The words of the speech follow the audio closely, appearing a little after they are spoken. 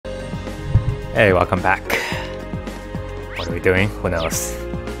Hey, welcome back. What are we doing? Who knows?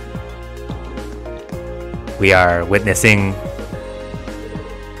 We are witnessing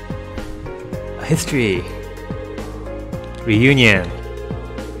a history, reunion,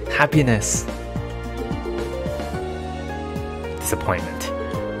 happiness, disappointment.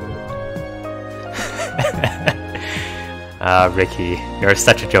 Ricky, you're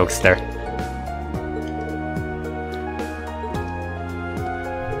such a jokester.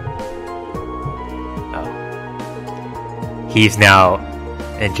 Oh. He's now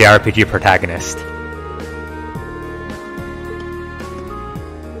a JRPG protagonist.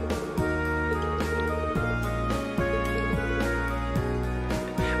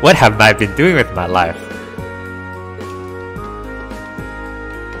 What have I been doing with my life?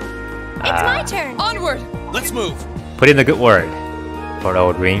 It's my turn. Onward! Let's move. Put in a good word for the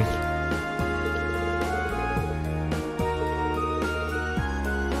old ring.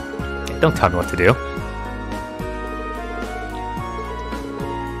 Don't tell me what to do.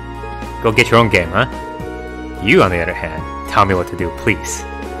 Go get your own game, huh? You, on the other hand, tell me what to do, please.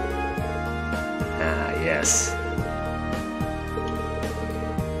 Ah, yes.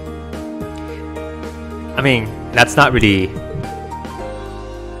 I mean, that's not really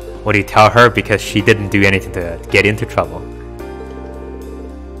what do you tell her because she didn't do anything to get into trouble.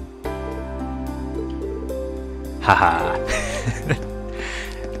 Haha.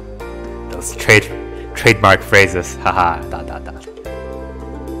 Those trademark phrases. Haha. Dot dot dot.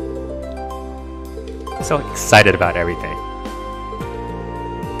 So excited about everything.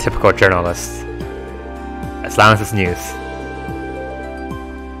 Typical journalist. As long as it's news.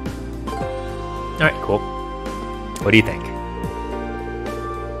 Alright, cool. What do you think?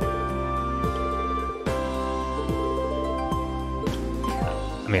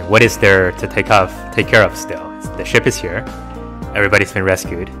 I mean, what is there to take care of still? The ship is here. Everybody's been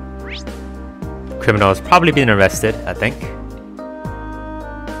rescued. Criminals probably been arrested, I think.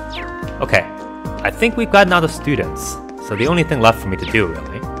 Okay, I think we've gotten all the students. So the only thing left for me to do,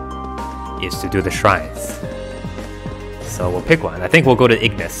 really, is to do the shrines. So we'll pick one. I think we'll go to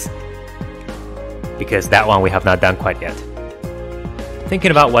Ignis, because that one we have not done quite yet.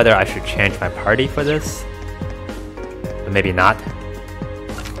 Thinking about whether I should change my party for this, but maybe not.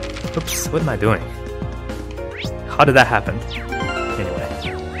 Oops, what am I doing? How did that happen? Anyway,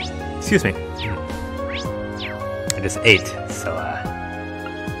 excuse me. It is 8, so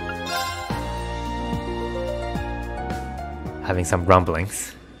having some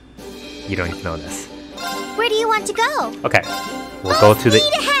rumblings. You don't need to know this. Where do you want to go? Okay, we'll go to the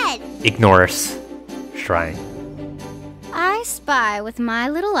ahead. Ignorous Shrine. I spy with my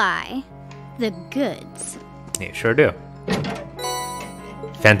little eye the goods. You sure do.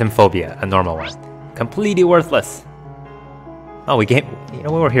 Phantom Phobia, a normal one. Completely worthless. Oh, we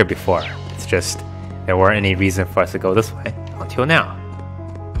were here before. It's just there weren't any reason for us to go this way until now.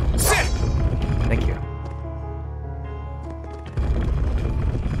 Thank you.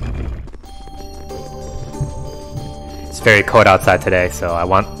 It's very cold outside today, so I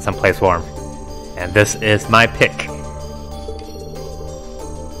want someplace warm. And this is my pick.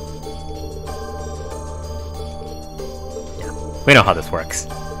 Yeah, we know how this works.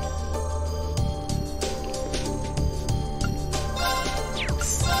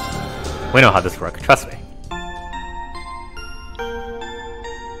 We know how this works, trust me.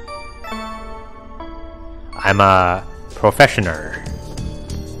 I'm a professional.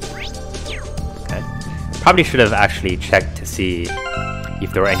 Okay. Probably should have actually checked to see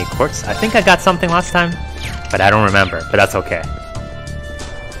if there were any quartz. I think I got something last time, but I don't remember, but that's okay.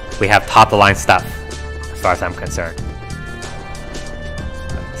 We have top-of-the-line stuff, as far as I'm concerned.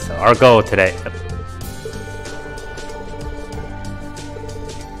 So our goal today...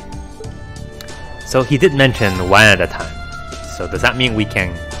 So he did mention one at a time. So does that mean we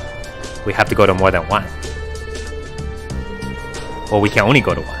have to go to more than one? Or we can only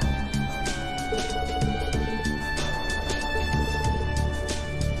go to one?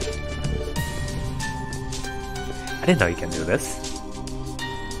 I didn't know you can do this.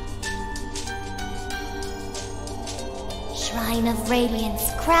 Shrine of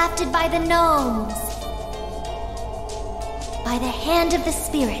Radiance, crafted by the gnomes. By the hand of the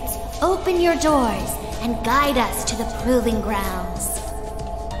spirits, open your doors and guide us to the proving grounds.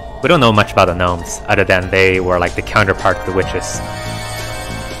 We don't know much about the gnomes, other than they were like the counterpart to the witches.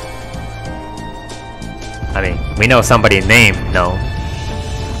 I mean, we know somebody named Gnome.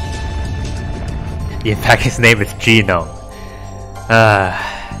 In fact, his name is Gino. I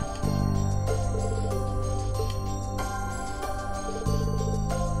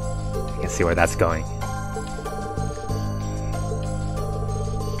can see where that's going.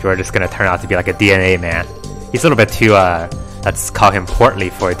 George is gonna turn out to be like a DNA man. He's a little bit too, let's call him portly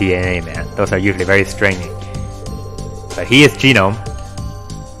for a DNA man. Those are usually very stringy. But he is Genome.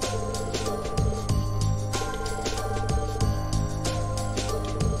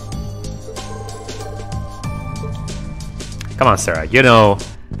 Come on, Sarah, you know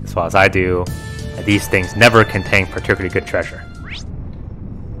as well as I do that these things never contain particularly good treasure.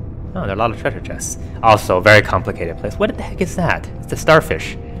 Oh, there are a lot of treasure chests. Also, very complicated place. What the heck is that? It's the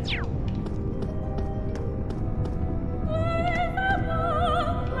starfish.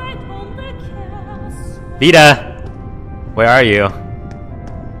 Vita! Where are you?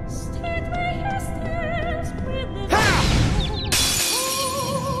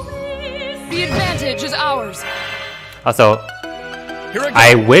 The advantage is ours. Also,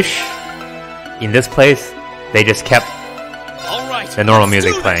 I wish in this place they just kept the normal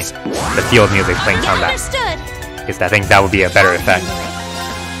music playing, the field music playing combat, because I think that would be a better effect.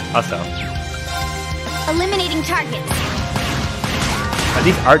 Also, Eliminating targets. are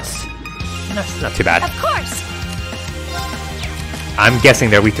these arts? Not too bad. Of course. I'm guessing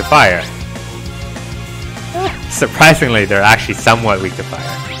they're weak to fire. Surprisingly, they're actually somewhat weak to fire.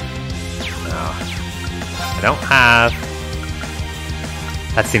 No, I don't have.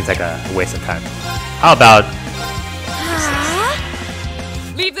 That seems like a waste of time. How about?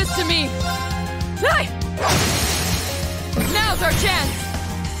 Leave this to me. Now's our chance.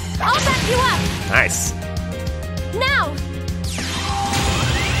 I'll back you up. Nice. Now.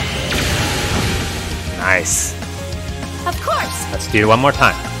 Nice. Of course. Let's do it one more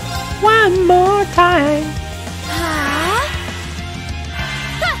time. One more time.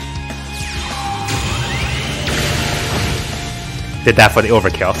 Did that for the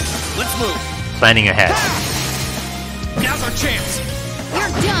overkill. Let's move. Planning ahead. Now's our chance. You're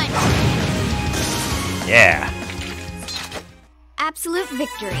done. Yeah. Absolute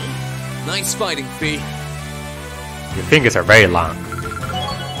victory. Nice fighting, Fee. Your fingers are very long.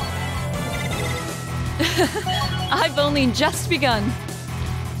 I've only just begun.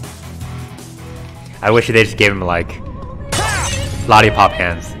 I wish they just gave him like lollipop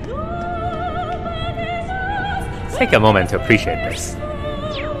hands. Take a moment to appreciate this.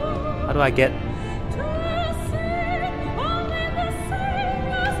 How do I get?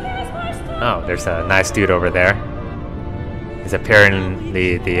 Oh, there's a nice dude over there. He's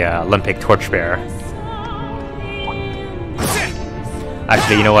apparently the Olympic torchbearer.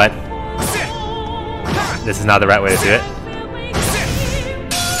 Actually, you know what? This is not the right way to do it.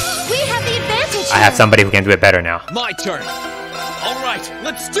 We have the advantage. I have somebody who can do it better now. My turn. All right,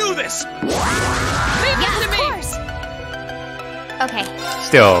 let's do this. Yeah, of course. Okay.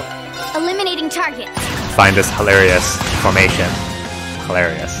 Still, Eliminating targets. find this hilarious formation.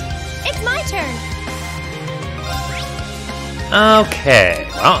 Hilarious. It's my turn. Okay,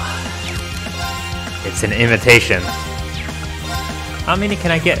 well, it's an invitation. How many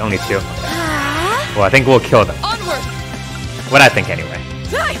can I get? Only 2. Well, I think we'll kill them. Onward. What I think, anyway.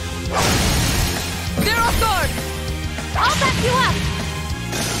 They're off guard. I'll back you up.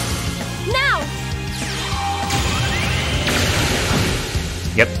 Now.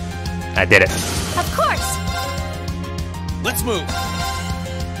 Yep, I did it. Of course. Let's move.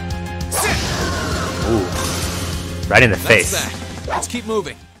 Ooh, right in the That's face. that. Let's keep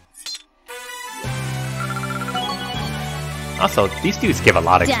moving. Also, these dudes give a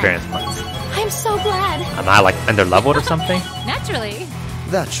lot of Done. experience points. I'm so glad. Am I like under leveled or something? Naturally.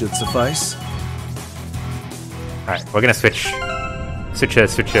 That should suffice. Alright, we're gonna switch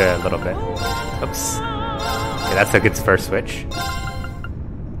a little bit. Oops. Okay, that's a good first switch.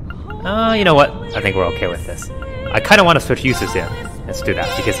 You know what? I think we're okay with this. I kinda wanna switch uses in. Let's do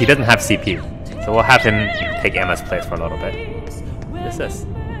that, because he doesn't have CP. So we'll have him take Emma's place for a little bit. What is this?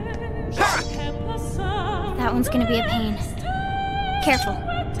 That one's gonna be a pain. Careful.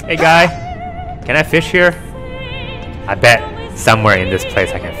 Hey guy, can I fish here? I bet somewhere in this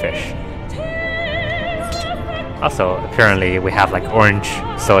place I can fish. Also, apparently we have like orange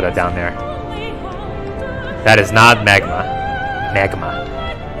soda down there. That is not magma. Magma.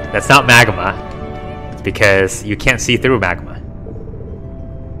 That's not magma. It's because you can't see through magma.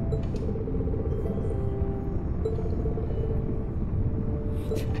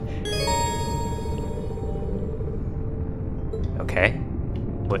 Okay.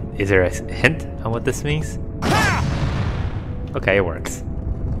 What is there a hint on what this means? Okay, it works.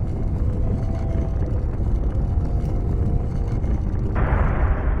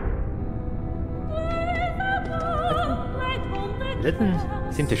 It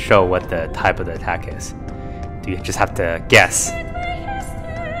didn't seem to show what the type of the attack is. Do you just have to guess?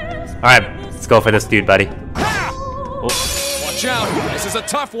 Alright, let's go for this dude, buddy. Oh, Watch out! This is a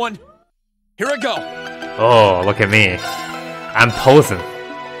tough one! Here I go! Oh, look at me. I'm posing.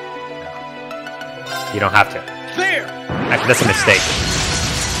 You don't have to. There! Actually, that's a mistake.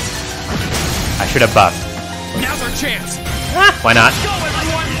 I should have buffed. Now's our chance! Why not? Go,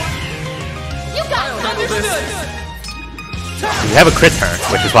 everyone! You got it. Understood. You have a crit turn,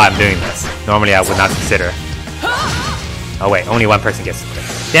 which is why I'm doing this. Normally, I would not consider. Oh wait, only one person gets to crit.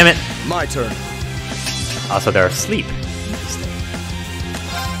 Damn it! My turn. Also, they're asleep. Interesting.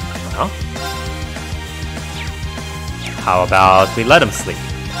 Well, how about we let them sleep?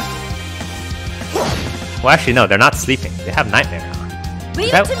 Well, actually, no, they're not sleeping. They have nightmare on.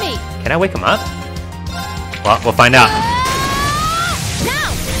 Leave it to me. Can I wake them up? Well, we'll find out.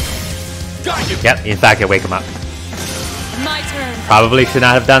 Now. Got you! Yep, in fact, I wake them up. My turn. Probably should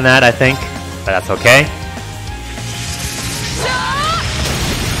not have done that, I think. But that's okay.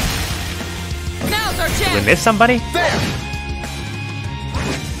 Now's our Did we chance. miss somebody? There!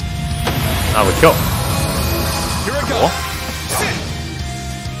 Oh, we kill. Here I go! Cool.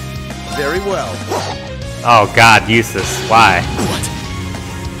 Very well. Oh god, useless. Why?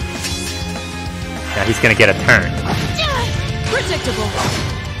 Now he's gonna get a turn. Predictable.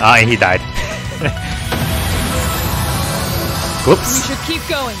 Oh, and he died. We Whoops. should keep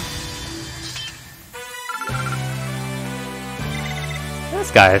going.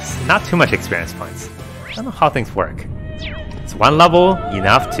 This guy's not too much experience points. I don't know how things work. It's one level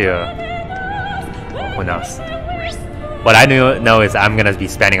enough to... Who knows? What I know is I'm gonna be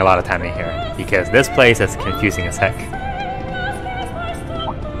spending a lot of time in here because this place is confusing as heck.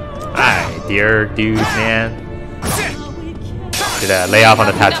 Hi, dear dude, man. Should lay off on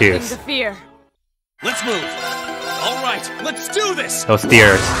the Nothing tattoos. to fear. Let's move! Alright, let's do this! Those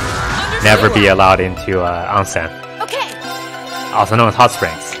deers never be allowed into onsen, Okay. also known as hot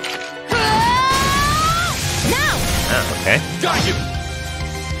springs. Now. Oh, okay. Got you!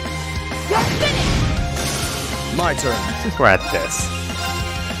 You're finished. My turn. Since we're at this,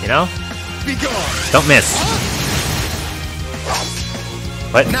 you know, Be gone! don't miss.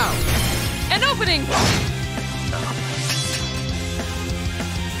 What? Now! An opening.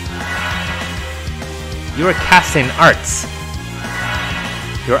 You are casting arts.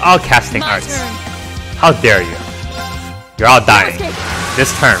 You're all casting My arts. turn. How dare you? You're all dying. Escape.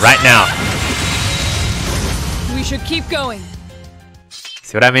 This turn, right now. We should keep going.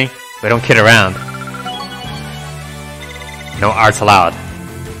 See what I mean? We don't kid around. No arts allowed.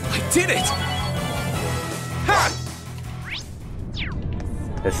 I did it! Ha!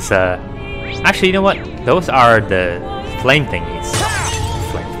 This is actually, you know what? Those are the flame thingies.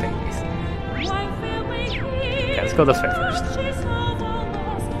 Flame thingies. Okay, let's go this way first.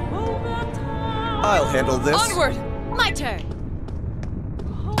 I'll handle this. Onward. My turn.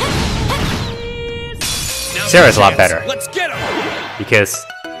 Now's Sarah's a our lot chance. better. Let's get him! Because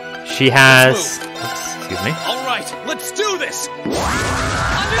she has... Oops, excuse me. Alright, let's do this!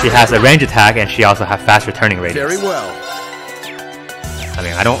 She has a range attack and she also has fast returning radius. Very well. I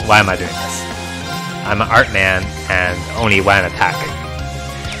mean, why am I doing this? I'm an art man and only one attack.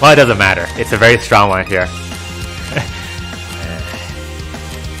 Well, it doesn't matter. It's a very strong one here.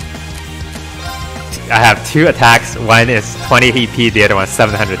 I have 2 attacks. One is 20 EP, the other one's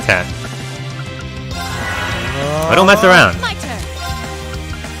 710. But don't mess around. My turn.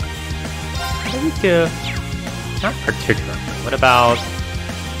 Maybe to... Not particular. What about...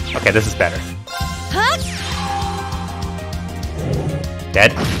 Okay, this is better. Huh?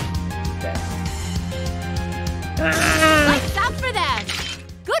 Dead? Dead. Lights out for them.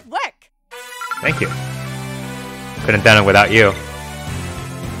 Good work. Thank you. Couldn't have done it without you.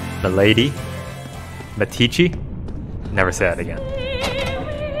 Milady? Matichi? Never say that again.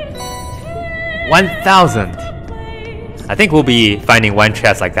 1,000! I think we'll be finding one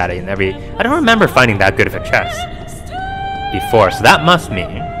chest like that in every... I don't remember finding that good of a chest before, so that must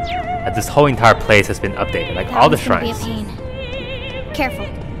mean that this whole entire place has been updated, like all the That one's shrines. gonna be a pain. Careful.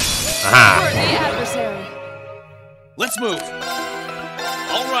 Aha! For the adversary. Let's move!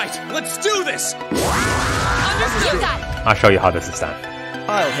 Alright, let's do this! Understood. You got it. I'll show you how this is done.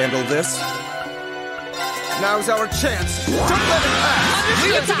 I'll handle this. Now's our chance. Don't let it pass.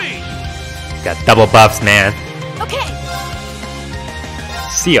 Leave it to me! Got double buffs, man. Okay.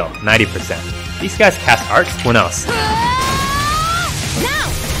 Seal, 90%. These guys cast arts? Who knows? Now.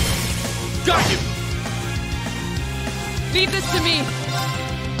 Got you! Leave this to me.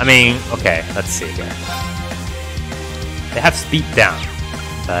 I mean, okay, let's see here. They have speed down,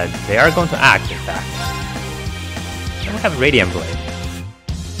 but they are going to act, in fact. And we have Radiant Blade.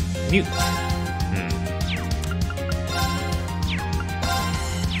 Mute.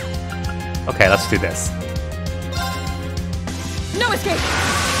 Okay, let's do this. No escape!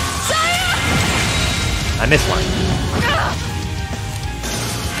 I missed one.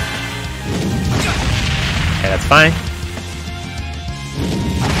 Okay, that's fine.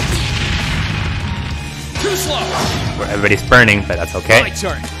 Too slow! Where everybody's burning, but that's My okay.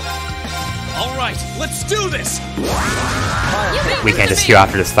 turn. All right, let's do this. We can't just heal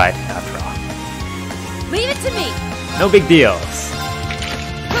after this fight, after all. Leave it to me! No big deals.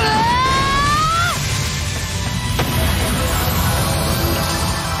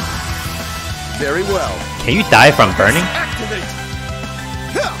 Very well. Can you die from burning? Activate.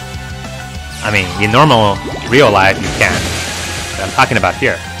 I mean, in normal, real life, you can. But I'm talking about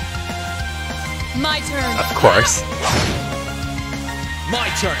here. My turn! Of course. My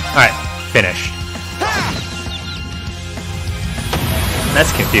turn. Alright, finish.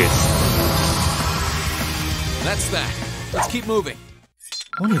 That's confused. That's that. Let's keep moving.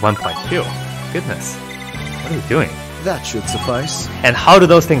 Only 1.2. Goodness. What are you doing? That should suffice. And how do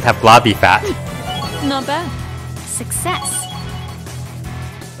those things have blobby fat? Not bad. Success.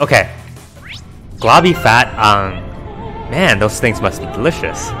 Okay. Globby fat on... Man, those things must be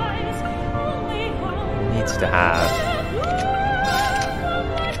delicious. Needs to have...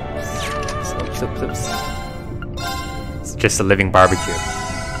 Oops. It's just a living barbecue.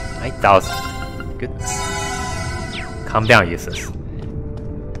 9,000. Goodness. Calm down, Usus.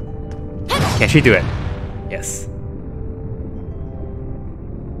 Can she do it? Yes.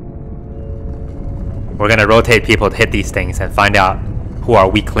 We're gonna rotate people to hit these things and find out who our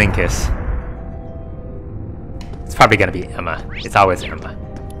weak link is. It's probably gonna be Emma. It's always Emma.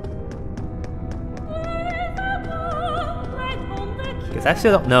 Because I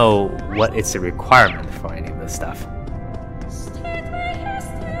still don't know what is the requirement for any of this stuff.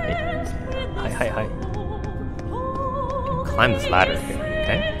 Hi. Climb this ladder here,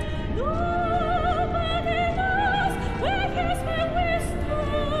 okay?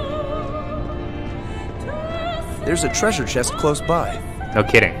 There's a treasure chest close by. No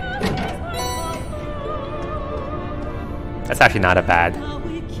kidding. That's actually not a bad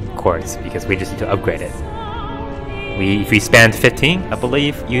course because we just need to upgrade it. If we spend 15, I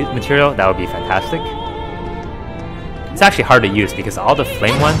believe, material, that would be fantastic. It's actually hard to use because all the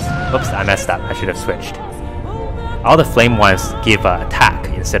flame ones... Oops, I messed up. I should have switched. All the flame ones give attack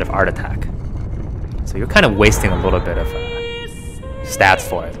instead of art attack. So you're kind of wasting a little bit of stats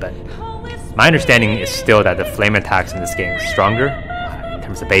for it, but my understanding is still that the flame attacks in this game are stronger in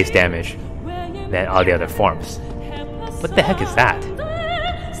terms of base damage than all the other forms. What the heck is that?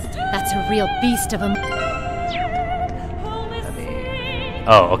 That's a real beast of a...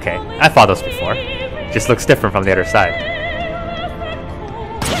 Oh, okay. I fought those before. Just looks different from the other side.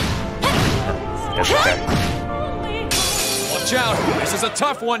 That's okay. Watch out! This is a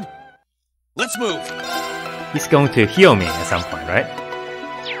tough one. Let's move. He's going to heal me at some point, right?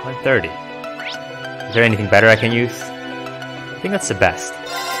 130. Is there anything better I can use? I think that's the best.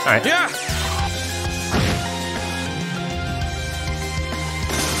 Alright. Yeah.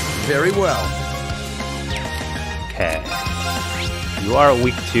 Very well. Okay. You are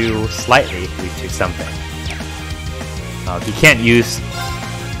weak to... slightly weak to something. He can't use...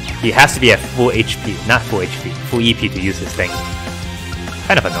 He has to be at full HP, not full HP, full EP to use this thing.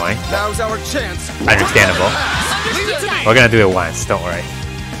 Kind of annoying. Now's our chance. Understandable. We're gonna do it once, don't worry.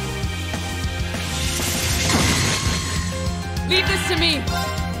 Leave this to me!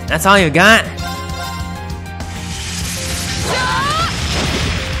 That's all you got?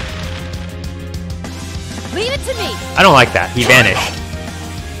 Leave it to me! I don't like that. He vanished.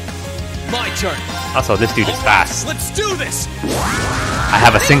 My turn. Also, this dude is fast. Let's do this. I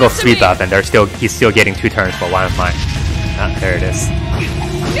have a single sweep up, and he's still getting 2 turns for one of mine. Ah, there it is.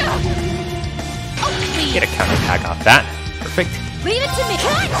 Get a counterattack off that. Perfect. Leave it to me!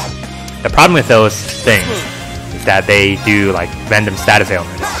 The problem with those things is that they do like random status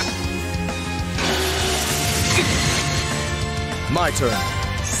ailments. My turn.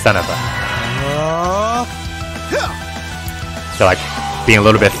 Son of a. So like being a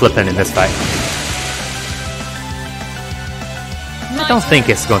little bit flippant in this fight. I don't think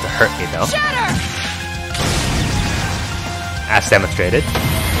it's going to hurt me though. Shatter! As demonstrated.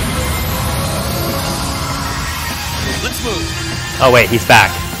 Let's move. Oh wait, he's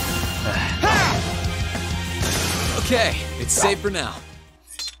back. Okay, it's safe for now.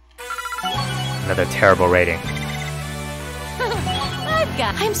 Another terrible rating.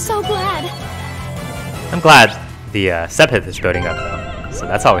 I'm so glad. I'm glad the Sepith is building up though, so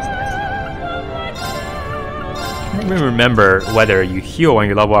that's always nice. I don't even remember whether you heal when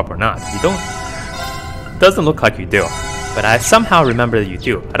you level up or not. You don't. Doesn't look like you do, but I somehow remember that you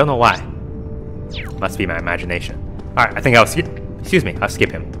do. I don't know why. Must be my imagination. All right, I think I'll Excuse me, I'll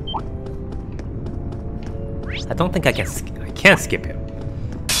skip him. I don't think I can't skip him.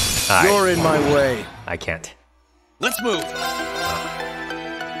 You're in my way. I can't. Let's move.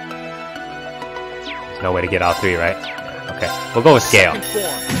 There's no way to get all three, right? Okay, we'll go with Gale. Gale!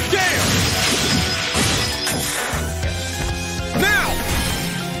 Now!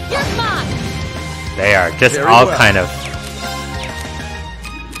 You're mine. They are just Very all well. kind of...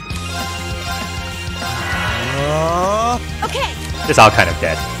 Okay. just all kind of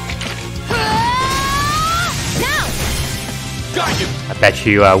dead. Now. Got you! I bet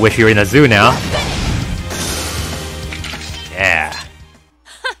you wish you were in a zoo now. Yeah.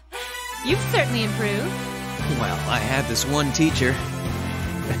 You've certainly improved. Well, I had this one teacher.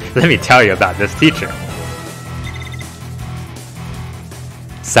 Let me tell you about this teacher.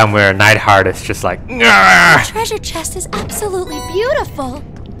 Somewhere Nightheart is just like, "Nyah!" Treasure chest is absolutely beautiful.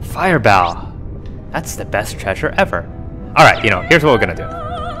 Fireball. That's the best treasure ever. Alright, here's what we're gonna do.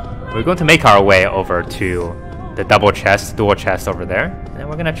 We're going to make our way over to the dual chest over there, and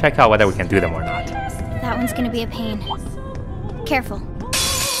we're gonna check out whether we can do them or not. That one's gonna be a pain. Careful.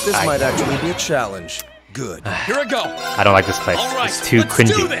 This might actually be a challenge. Good. Here I go! I don't like this place. All right, It's too let's do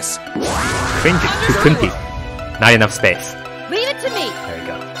cringy. this! Cringy, too cringy. Not enough space. Leave it to me. There you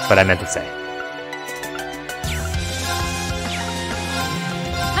go. That's what I meant to say.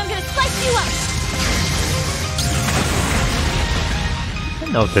 I'm gonna slice you up. I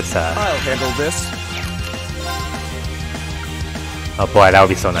don't know if this, I'll handle this. oh boy, that would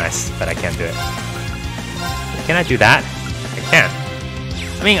be so nice, but I can't do it. Can I do that? I can.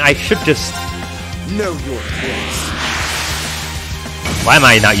 I mean, I should just... Know your place. Why am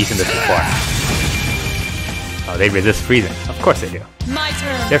I not using this before? Oh, they resist freezing. Of course they do. My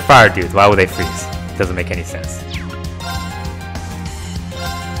turn. They're fire dudes. Why would they freeze? Doesn't make any sense.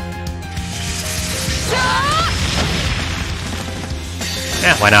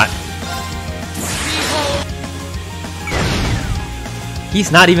 Yeah, why not?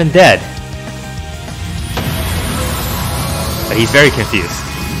 He's not even dead. But he's very confused.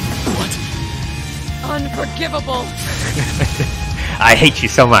 Unforgivable. I hate you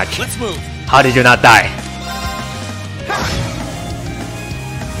so much. Let's move! How did you not die?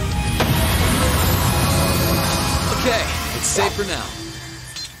 Okay, it's safe for now.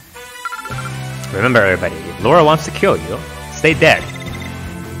 Remember everybody, if Laura wants to kill you, stay dead.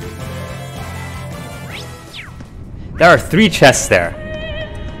 There are 3 chests there.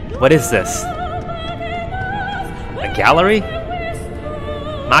 What is this? A gallery?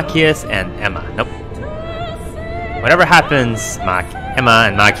 Machias and Emma. Nope. Whatever happens, Emma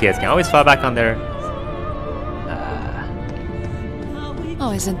and Machias can always fall back on their...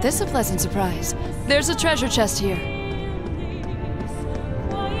 Oh, isn't this a pleasant surprise? There's a treasure chest here.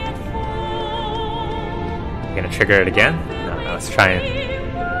 You gonna trigger it again? No, let's try and...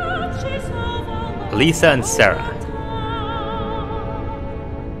 Lisa and Sarah.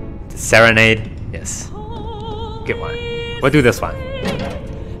 The serenade? Yes. Good one. We'll do this one.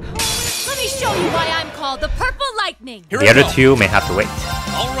 Let me show you why I'm called the Purple Lightning. Here The I other go. 2 may have to wait.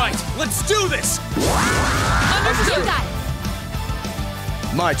 Alright, let's do this! Understood. Got it.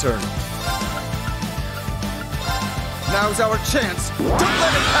 My turn. Now's our chance. Don't let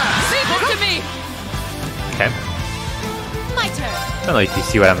it pass. Leave it to me. Okay. My turn. I don't know if you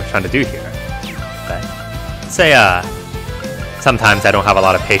see what I'm trying to do here. But say, sometimes I don't have a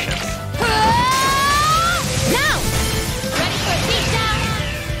lot of patience. Now. Ready for a beat down?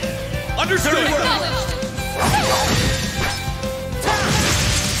 Understood!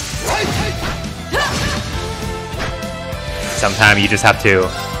 Sometimes you just have to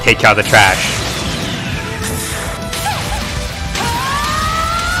take out the trash.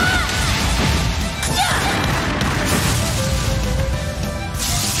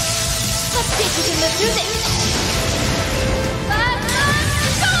 Let's see if we can live through this.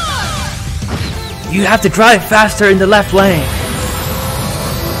 You have to drive faster in the left lane.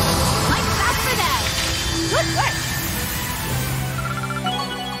 I'm back for that. Good work.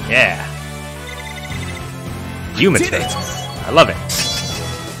 Yeah. Humans. I love it.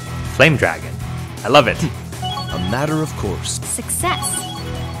 Flame Dragon. I love it. A matter of course. Success.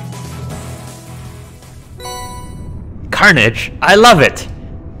 Carnage. I love it.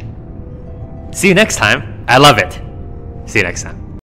 See you next time. I love it. See you next time.